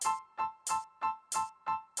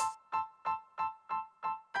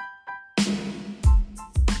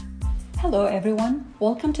Hello everyone,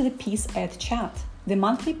 welcome to the PeaceEd Chat, the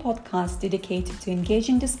monthly podcast dedicated to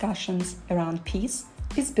engaging discussions around peace,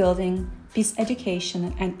 peace building, peace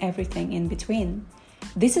education and everything in between.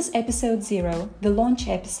 This is episode 0, the launch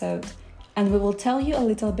episode, and we will tell you a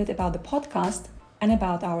little bit about the podcast and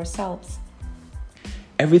about ourselves.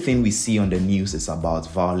 Everything we see on the news is about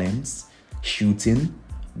violence, shooting,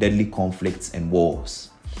 deadly conflicts and wars.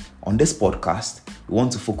 On this podcast, we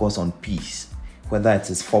want to focus on peace, whether it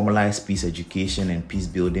is formalized peace education and peace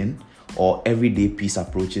building or everyday peace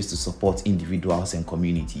approaches to support individuals and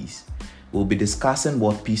communities. We'll be discussing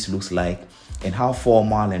what peace looks like and how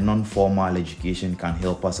formal and non-formal education can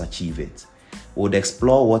help us achieve it. We'll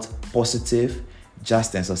explore what positive,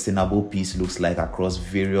 just and sustainable peace looks like across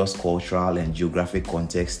various cultural and geographic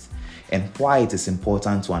contexts and why it is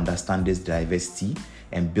important to understand this diversity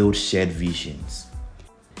and build shared visions.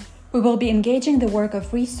 We will be engaging the work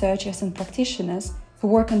of researchers and practitioners who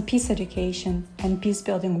work on peace education and peace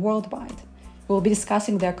building worldwide. We will be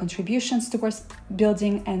discussing their contributions towards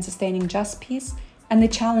building and sustaining just peace and the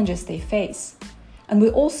challenges they face. And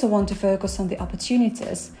we also want to focus on the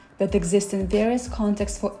opportunities that exist in various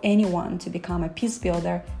contexts for anyone to become a peace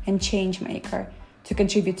builder and change maker, to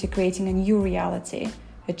contribute to creating a new reality,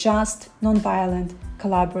 a just, non-violent,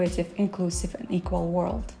 collaborative, inclusive and equal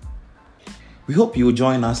world. We hope you will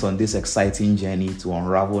join us on this exciting journey to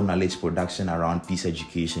unravel knowledge production around peace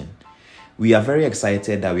education. We are very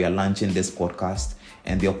excited that we are launching this podcast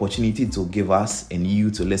and the opportunity to give us and you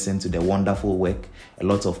to listen to the wonderful work a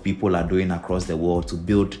lot of people are doing across the world to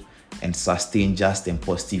build and sustain just and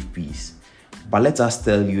positive peace. But let us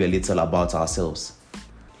tell you a little about ourselves.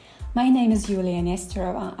 My name is Yulia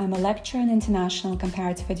Tim. I'm a lecturer in international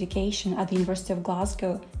comparative education at the University of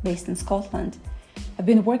Glasgow, based in Scotland. I've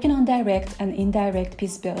been working on direct and indirect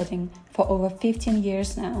peace building for over 15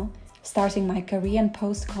 years now, starting my career in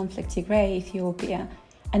post-conflict Tigray, Ethiopia,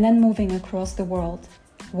 and then moving across the world,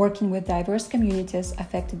 working with diverse communities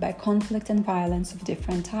affected by conflict and violence of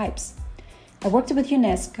different types. I worked with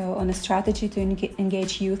UNESCO on a strategy to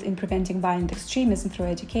engage youth in preventing violent extremism through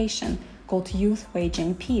education called Youth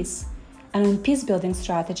Waging Peace, and on peace building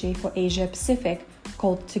strategy for Asia Pacific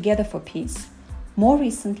called Together for Peace. More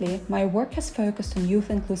recently, my work has focused on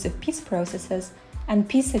youth-inclusive peace processes and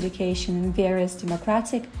peace education in various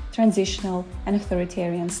democratic, transitional, and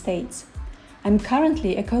authoritarian states. I'm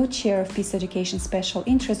currently a co-chair of Peace Education Special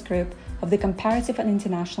Interest Group of the Comparative and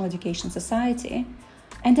International Education Society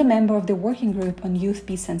and a member of the Working Group on Youth,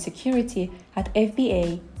 Peace and Security at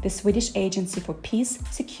FBA, the Swedish Agency for Peace,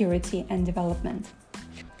 Security and Development.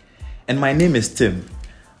 And my name is Tim,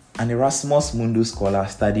 an Erasmus Mundus scholar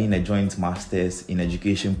studying a joint master's in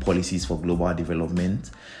education policies for global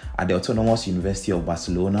development at the Autonomous University of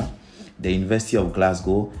Barcelona, the University of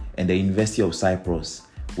Glasgow, and the University of Cyprus,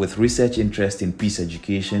 with research interest in peace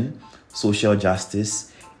education, social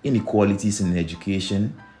justice, inequalities in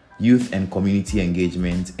education, youth and community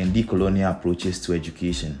engagement, and decolonial approaches to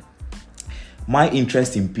education. My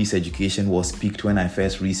interest in peace education was piqued when I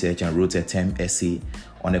first researched and wrote a term essay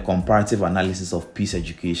on a comparative analysis of peace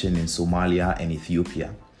education in Somalia and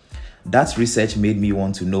Ethiopia. That research made me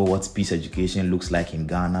want to know what peace education looks like in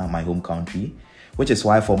Ghana, my home country, which is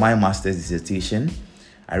why for my master's dissertation,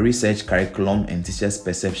 I researched curriculum and teachers'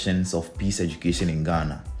 perceptions of peace education in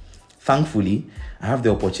Ghana. Thankfully, I have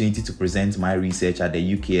the opportunity to present my research at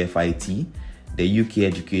the UKFIT, the UK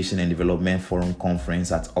Education and Development Forum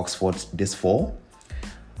Conference at Oxford this fall.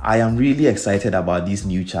 I am really excited about this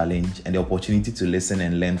new challenge and the opportunity to listen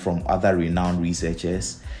and learn from other renowned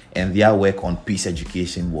researchers and their work on peace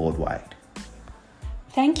education worldwide.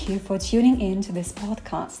 Thank you for tuning in to this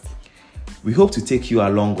podcast. We hope to take you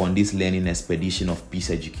along on this learning expedition of peace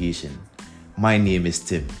education. My name is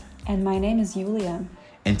Tim. And my name is Yulia.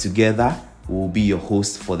 And together, we will be your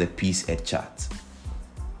hosts for the PeaceEd Chat.